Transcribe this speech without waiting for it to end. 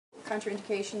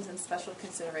contraindications and special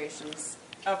considerations.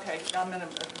 Okay,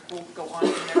 we'll go on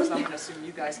from there, so I'm going to assume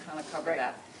you guys kind of cover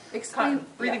that.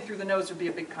 Breathing through the nose would be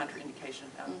a big contraindication.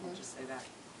 We'll just say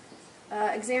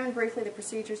that. Examine briefly the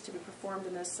procedures to be performed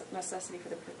and the necessity for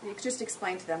the... Just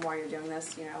explain to them why you're doing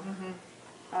this, you know.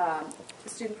 The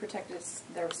student protected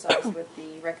themselves with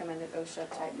the recommended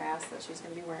OSHA type mask that she's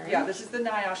going to be wearing. Yeah, this is the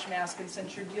NIOSH mask, and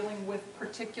since you're dealing with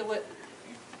particulate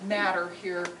matter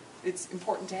here, it's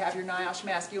important to have your NIOSH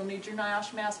mask. You'll need your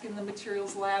NIOSH mask in the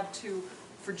materials lab too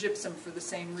for gypsum for the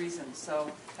same reason.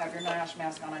 So have your NIOSH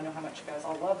mask on. I know how much you guys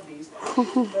all love these,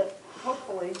 but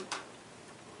hopefully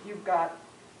you've got,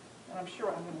 and I'm sure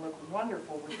I'm going to look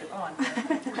wonderful with it on.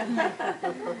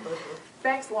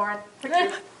 Thanks, Lauren.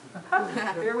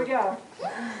 Here we go.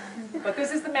 But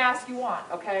this is the mask you want,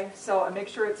 okay? So make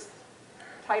sure it's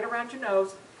tight around your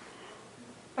nose.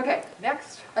 Okay,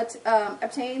 next.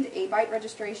 Obtained a bite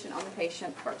registration on the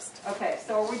patient first. Okay,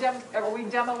 so are we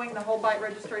demoing the whole bite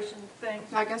registration thing?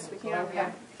 I guess we can. Okay.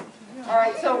 Yeah. All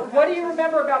right, so what do you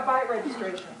remember about bite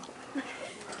registration?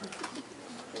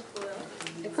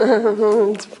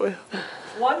 It's foil.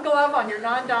 One glove on your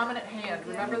non-dominant hand.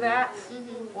 Remember that?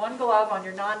 One glove on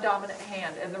your non-dominant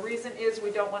hand. And the reason is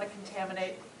we don't want to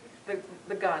contaminate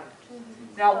the gun.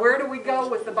 Now, where do we go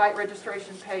with the bite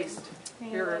registration paste?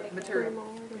 Your material.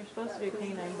 You're supposed to do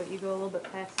canine, but you go a little bit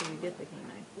past so you get the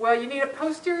canine. Well, you need a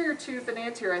posterior tooth and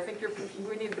anterior. I think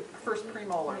we need the first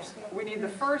premolars. We need the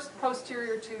first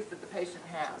posterior tooth that the patient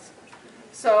has.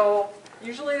 So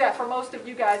usually that, for most of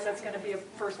you guys, that's going to be a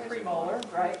first premolar,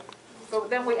 right?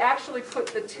 But then we actually put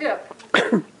the tip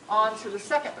onto the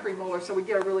second premolar so we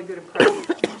get a really good impression of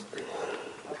the first premolar.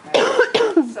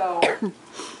 Okay? So,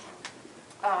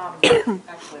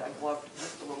 actually I gloved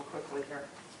just a little quickly here.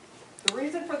 The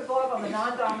reason for the glove on the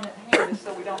non-dominant hand is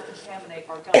so we don't contaminate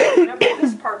our gun. Remember,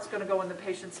 this part's going to go in the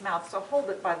patient's mouth, so hold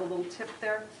it by the little tip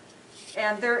there.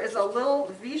 And there is a little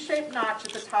V-shaped notch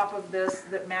at the top of this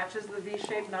that matches the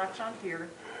V-shaped notch on here.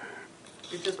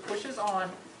 It just pushes on,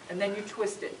 and then you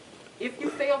twist it. If you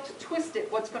fail to twist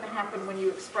it, what's going to happen when you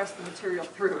express the material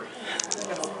through? It's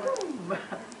going to go boom.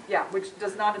 Yeah, which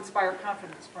does not inspire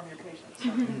confidence from your patients.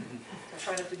 So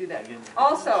try not to do that.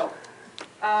 Also,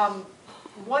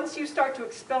 once you start to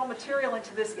expel material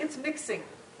into this, it's mixing.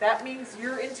 That means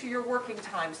you're into your working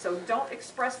time. So don't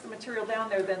express the material down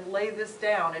there, then lay this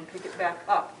down and pick it back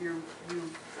up. You've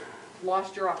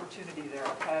lost your opportunity there,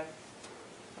 okay?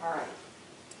 All right.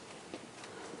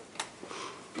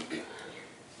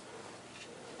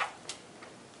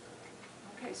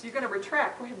 Okay, so you're going to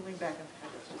retract. Go ahead and lean back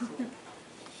and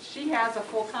She has a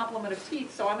full complement of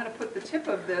teeth, so I'm going to put the tip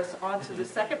of this onto the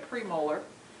second premolar,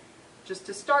 just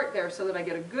to start there so that I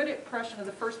get a good impression of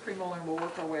the first premolar, and we'll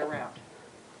work our way around.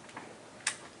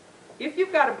 If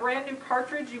you've got a brand new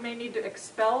cartridge, you may need to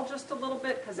expel just a little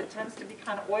bit because it tends to be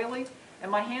kind of oily. And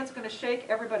my hand's going to shake.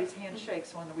 Everybody's hand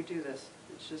shakes when we do this.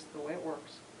 It's just the way it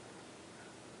works.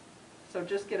 So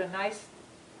just get a nice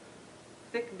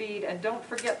thick bead, and don't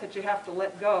forget that you have to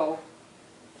let go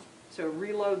to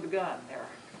reload the gun there.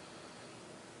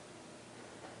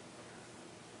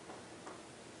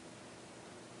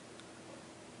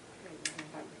 Okay, you can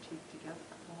bite your teeth together.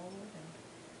 Hold and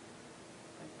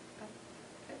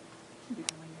okay. You can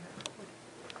lean your head forward.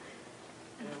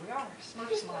 There we are.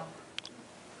 Smurf smile.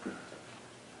 Go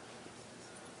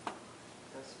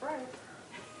spray.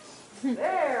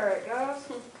 There it goes.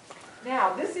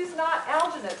 Now, this is not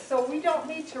alginate, so we don't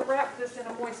need to wrap this in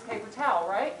a moist paper towel,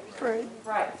 right? Right.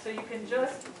 Right, so you can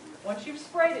just, once you've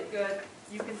sprayed it good,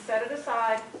 you can set it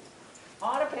aside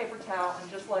on a paper towel and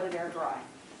just let it air dry.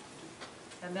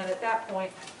 And then at that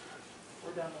point,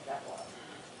 we're done with that glove.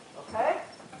 Okay?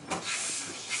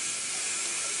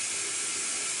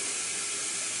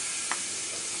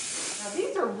 Now,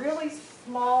 these are really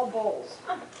small bowls.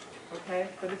 Okay,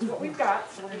 but it's what we've got,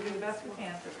 so we're going to do the best we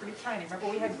can. They're pretty tiny. Remember,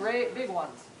 we had great big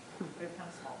ones. We have kind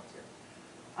of small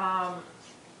ones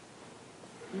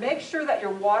here. Make sure that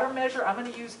your water measure, I'm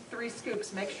going to use 3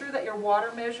 scoops. Make sure that your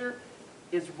water measure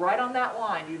is right on that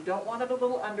line. You don't want it a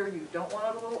little under. You don't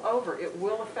want it a little over. It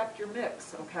will affect your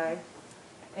mix, okay?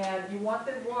 And you want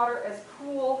the water as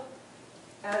cool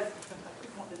as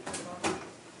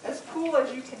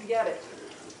you can get it.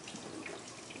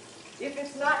 If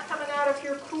it's not coming out of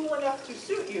here cool enough to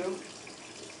suit you,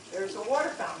 there's a water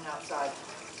fountain outside.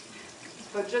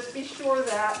 But just be sure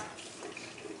that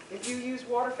if you use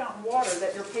water fountain water,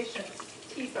 that your patient's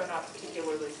teeth are not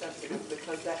particularly sensitive,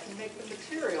 because that can make the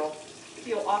material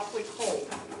feel awfully cold.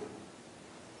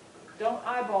 Don't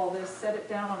eyeball this, set it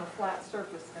down on a flat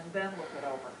surface, and then look it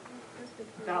over.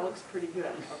 That looks pretty good,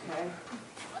 okay?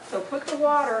 So put the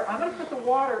water, I'm going to put the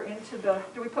water into the,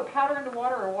 do we put powder into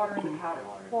water or water into powder?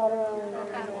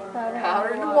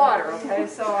 Powder into water, okay?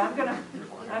 So I'm going to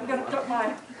put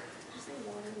my,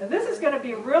 and this is going to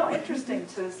be real interesting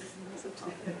to, this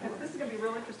is going to be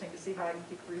real interesting to see how I can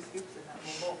keep 3 scoops in that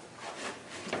little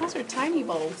bowl. Those are tiny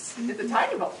bowls. It's a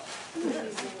tiny bowl.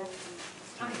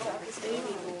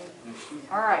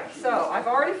 All right, so I've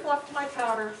already fluffed my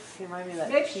powder.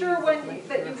 Make sure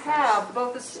that you have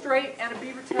both a straight and a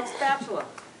beaver tail spatula.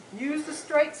 Use the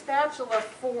straight spatula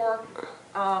for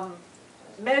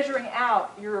measuring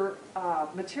out your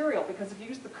material, because if you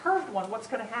use the curved one, what's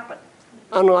going to happen?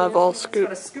 I know I've all It's going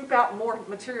to scooped. scoop out more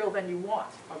material than you want.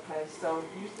 Okay, so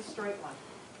use the straight one.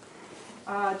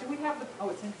 Do we have the, oh,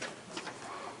 it's in here. Let's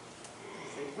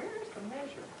see, where's the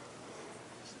measure?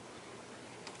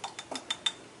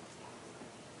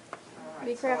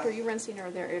 Craft, are you rinsing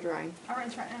or they're air drying? I'll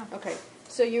rinse right now. Okay,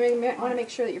 so you want to make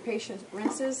sure that your patient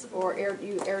rinses or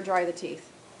you air dry the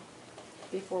teeth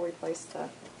before we place the.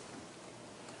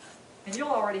 And you'll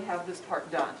already have this part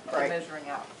done, Right. measuring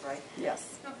out, right?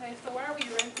 Yes. Okay, so why are we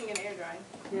rinsing and air drying?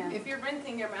 Yeah. If you're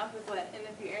rinsing, your mouth is wet, and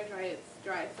if you air dry, it's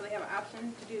dry. So they have an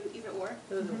option to do either or.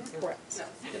 Correct. No,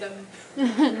 it doesn't.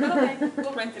 But okay,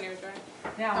 we'll rinse and air dry.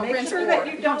 Now, Oh, make rinse sure or. that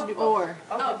you don't do Or. Okay.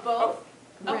 Oh, both?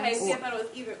 Okay, Rinse. see, I thought it was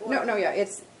either or. No, yeah,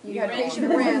 it's you had rinse.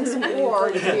 patient rinse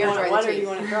or you air dry the What do teeth. you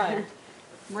want to dry?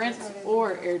 Rinse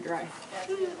or air dry.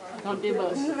 Don't do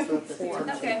both.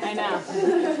 Okay. I know.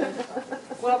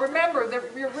 Well, remember that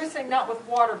you're rinsing not with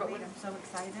water, but with. I'm so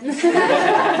excited. Me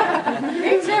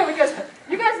too, because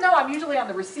you guys know I'm usually on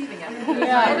the receiving end.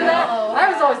 Yeah, I Remember that? I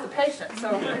was always the patient,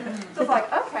 so it's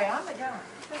like, okay, I'm the guy.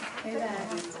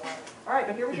 All right,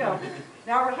 but here we go.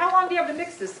 Now, how long do you have to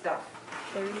mix this stuff?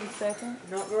 30 seconds.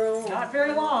 Not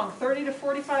very long, 30 to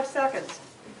 45 seconds.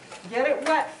 Get it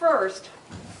wet first,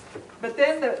 but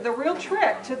then the real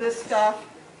trick to this stuff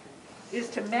is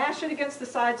to mash it against the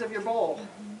sides of your bowl.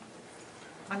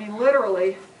 I mean,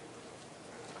 literally.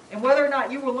 And whether or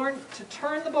not you will learn to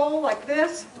turn the bowl like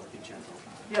this,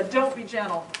 yeah, don't be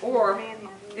gentle. Or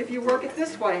if you work it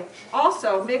this way,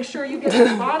 also make sure you get to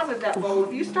the bottom of that bowl.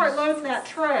 If you start loading that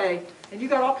tray and you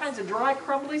got all kinds of dry,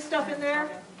 crumbly stuff in there,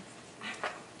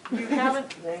 you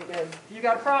haven't, you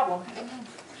got a problem.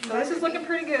 So this is looking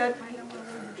pretty good.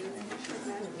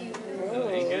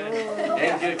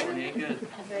 Ain't good, Courtney, ain't good.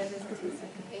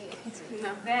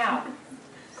 Now,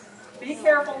 be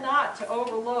careful not to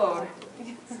overload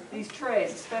these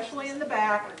trays, especially in the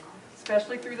back,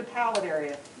 especially through the palate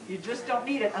area. You just don't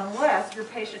need it unless your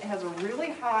patient has a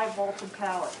really high vaulted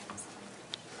palate.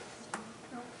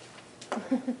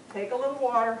 Take a little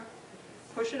water,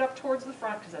 push it up towards the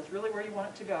front because that's really where you want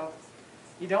it to go.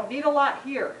 You don't need a lot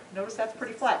here. Notice that's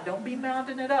pretty flat. Don't be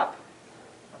mounding it up.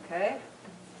 Okay?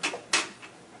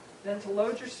 Then to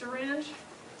load your syringe.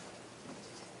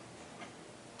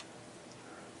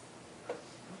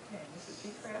 Okay, Mrs.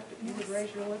 Beecraft, if you would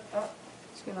raise your lip up.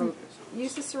 Just gonna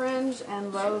use the syringe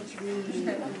and load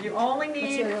the You only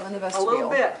need material in the a vestibule. little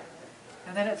bit.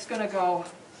 And then it's going to go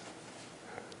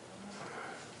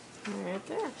Right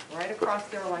there. right across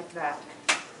there like that.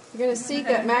 You're going to seat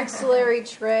that maxillary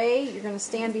tray. You're going to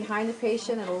stand behind the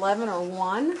patient at 11 or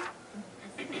 1.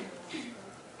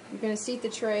 You're going to seat the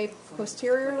tray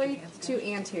posteriorly to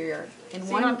anterior. In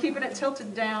See, I'm one, keeping it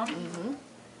tilted down.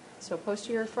 so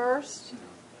posterior first.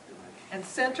 And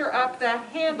center up that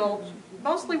handle,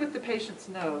 mostly with the patient's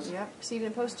nose. Yep. Seated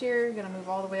in posterior. You're going to move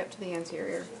all the way up to the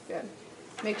anterior. Good.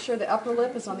 Make sure the upper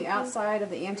lip is on the outside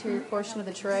of the anterior portion of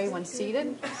the tray when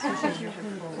seated.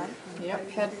 Yep.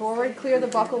 Head forward. Clear the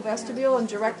buccal vestibule and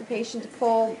direct the patient to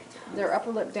pull their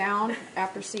upper lip down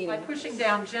after By seating. pushing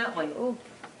down gently.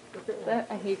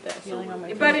 I hate that feeling on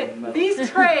my But these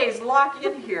trays lock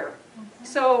in here.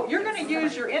 So you're going to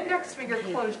use your index finger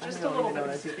closed just a little bit,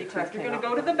 Mrs. Beecraft. You're going to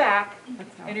go to the back,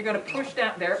 and you're going to push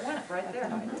down. There it went, right there.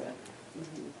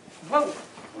 Whoa.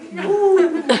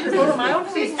 Ooh, go to my own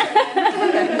feet. No,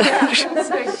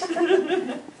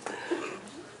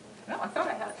 I thought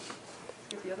I had it. Let's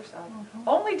get the other side.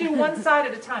 Only do one side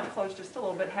at a time. Close just a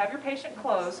little bit. Have your patient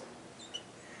close.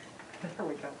 There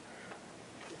we go.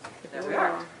 There we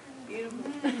are. Yeah.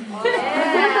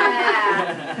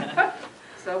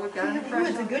 So we've got an impression.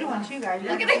 It's a good one too, guys.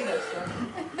 Look at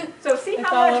it. So see It's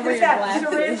how all much over with your that glasses.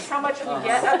 syringe, how much we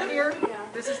get up here?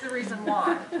 This is the reason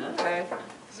why. Okay?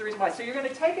 This is the reason why. So you're going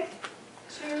to take it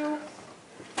to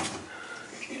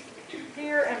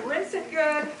here and rinse it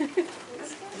good.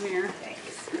 Here.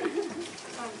 Thanks.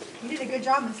 You did a good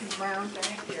job, Mrs. Brown.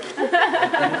 Thank you.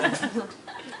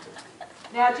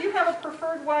 Now, do you have a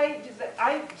preferred way?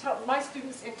 I tell my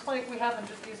students in clinic, we have them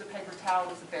just use a paper towel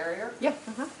as a barrier. Yeah.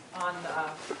 On,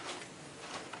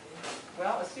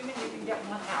 well, assuming you can get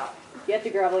one out. You have to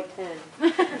grab like 10.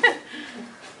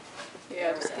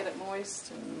 Yeah, just get it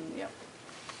moist and, yep.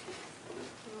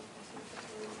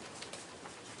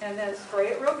 And then spray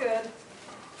it real good,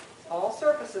 all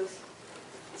surfaces.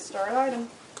 Start item.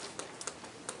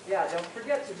 Yeah, don't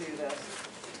forget to do this.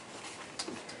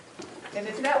 And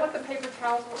is that what the paper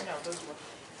towels were? No, those were.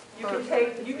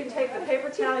 You can take the paper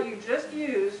towel you just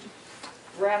used,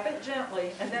 wrap it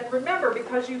gently, and then remember,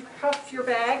 because you've cuffed your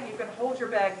bag, you can hold your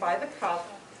bag by the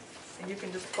cuff, and you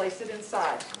can just place it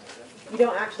inside. You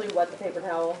don't actually wet the paper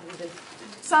towel. You just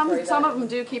Some of them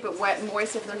do keep it wet and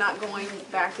moist if they're not going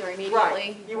back there immediately.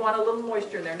 Right. You want a little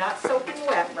moisture in there, not soaking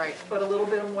wet, Right. but a little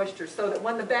bit of moisture, so that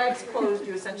when the bag's closed,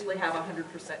 you essentially have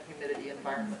 100% humidity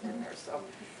environment in there. So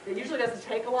it usually doesn't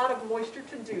take a lot of moisture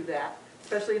to do that,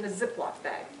 especially in a Ziploc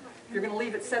bag. If you're going to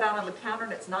leave it set out on the counter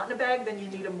and it's not in a bag, then you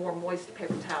need a more moist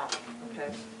paper towel.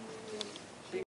 Okay.